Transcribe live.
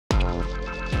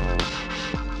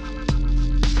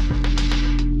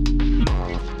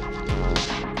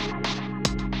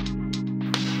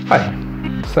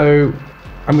Hi, so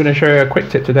I'm going to show you a quick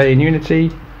tip today in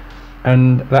Unity,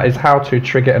 and that is how to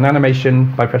trigger an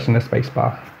animation by pressing the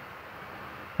spacebar.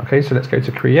 Okay, so let's go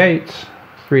to Create,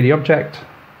 3D Object,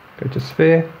 go to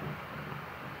Sphere,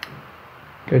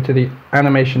 go to the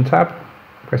Animation tab,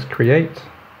 press Create,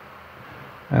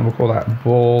 and we'll call that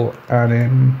Ball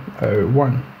Anim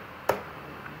 01.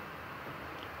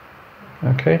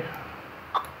 Okay,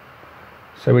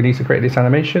 so we need to create this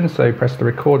animation, so press the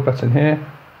record button here.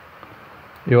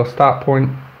 Your start point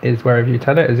is wherever you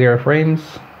tell it, 0 frames.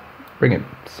 Bring it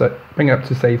up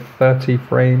to say 30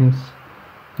 frames,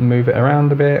 move it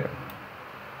around a bit,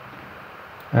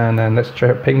 and then let's try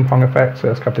a ping pong effect. So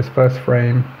let's grab this first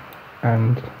frame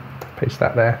and paste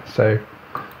that there. So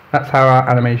that's how our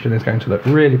animation is going to look.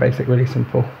 Really basic, really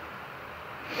simple.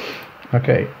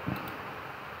 Okay,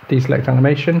 deselect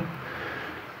animation.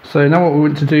 So now what we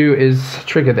want to do is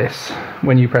trigger this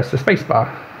when you press the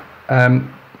spacebar.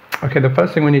 Okay, the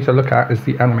first thing we need to look at is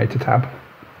the Animator tab.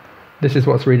 This is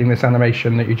what's reading this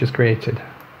animation that you just created.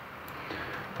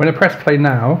 When I press play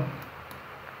now,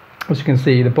 as you can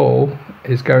see, the ball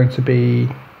is going to be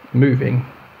moving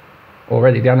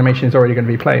already. The animation is already going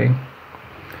to be playing.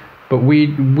 But we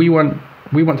want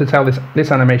to tell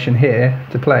this animation here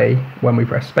to play when we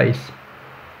press space,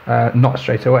 not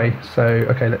straight away. So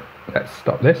okay, let's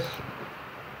stop this.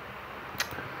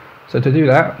 So to do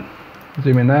that,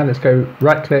 zoom in there, let's go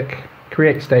right click,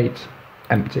 create state,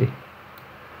 empty.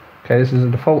 Okay, this is a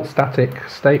default static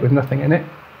state with nothing in it.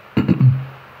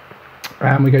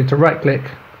 And we go to right click,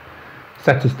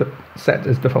 set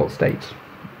as default state.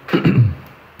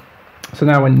 So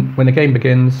now when the game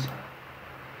begins,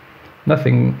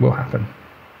 nothing will happen.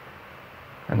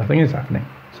 And nothing is happening,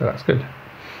 so that's good.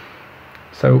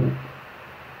 So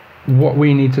what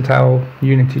we need to tell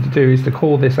Unity to do is to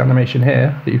call this animation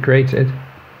here that you created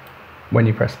when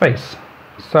you press space.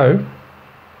 So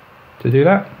to do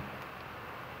that,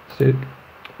 so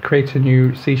create a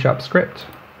new C# script,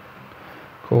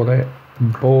 call it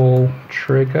ball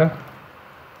trigger,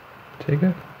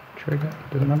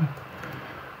 doesn't matter,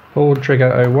 ball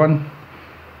trigger 01.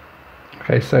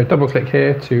 Okay, so double click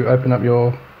here to open up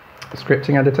your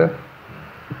scripting editor.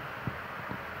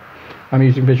 I'm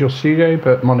using Visual Studio,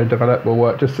 but MonoDevelop will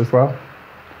work just as well.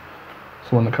 It's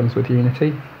the one that comes with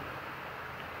Unity.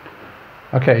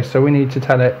 Okay, so we need to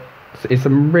tell it, it's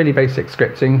some really basic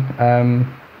scripting.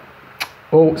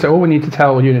 So all we need to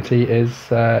tell Unity is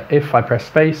if I press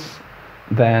space,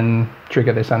 then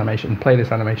trigger this animation, play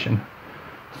this animation.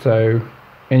 So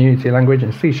in Unity language,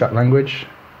 in C# language,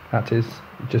 that is,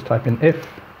 just type in if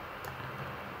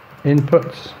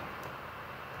input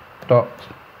dot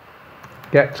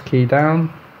get key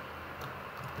down,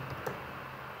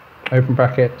 open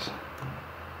bracket,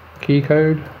 key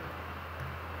code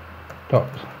dot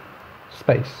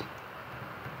space.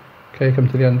 Okay, come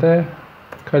to the end there,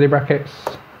 curly brackets.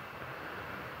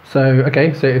 So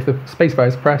okay, so if the spacebar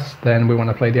is pressed, then we want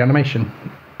to play the animation.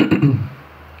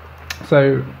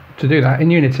 So to do that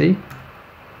in Unity,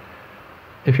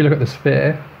 if you look at the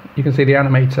sphere, you can see the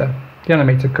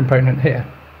animator component here.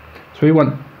 So we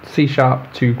want C#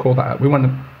 to call that up. We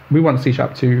want C#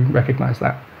 to recognize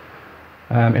that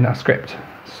in our script.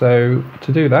 So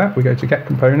to do that, we go to get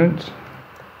component,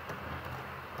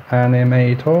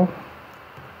 animator,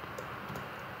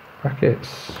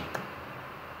 brackets,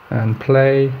 and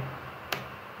play.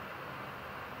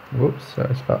 Whoops, so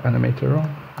I spelled animator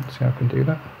wrong. Let's see how I can do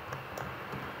that.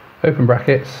 Open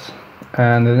brackets,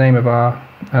 and the name of our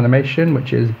animation,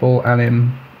 which is ball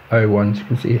anim 01, as you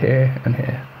can see here and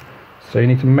here. So you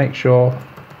need to make sure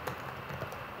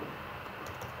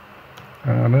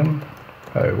anim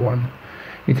 01.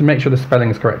 You need to make sure the spelling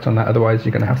is correct on that, otherwise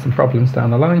you're going to have some problems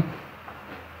down the line.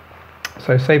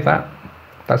 So save that.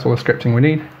 That's all the scripting we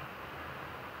need.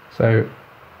 So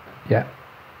yeah,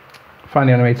 find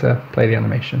the animator, play the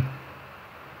animation.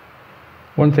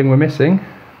 One thing we're missing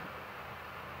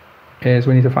is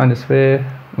we need to find the sphere.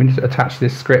 We need to attach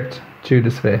this script to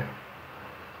the sphere.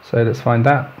 So let's find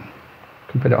that. You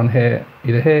can put it on here,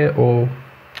 either here or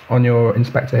on your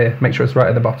inspector here. Make sure it's right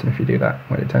at the bottom if you do that,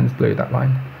 when it turns blue, that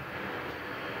line.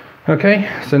 Okay,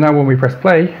 so now when we press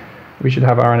play, we should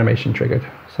have our animation triggered.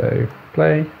 So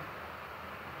play.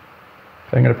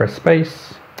 So I'm going to press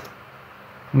space.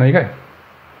 And there you go.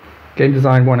 Game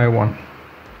Design 101.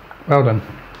 Well done.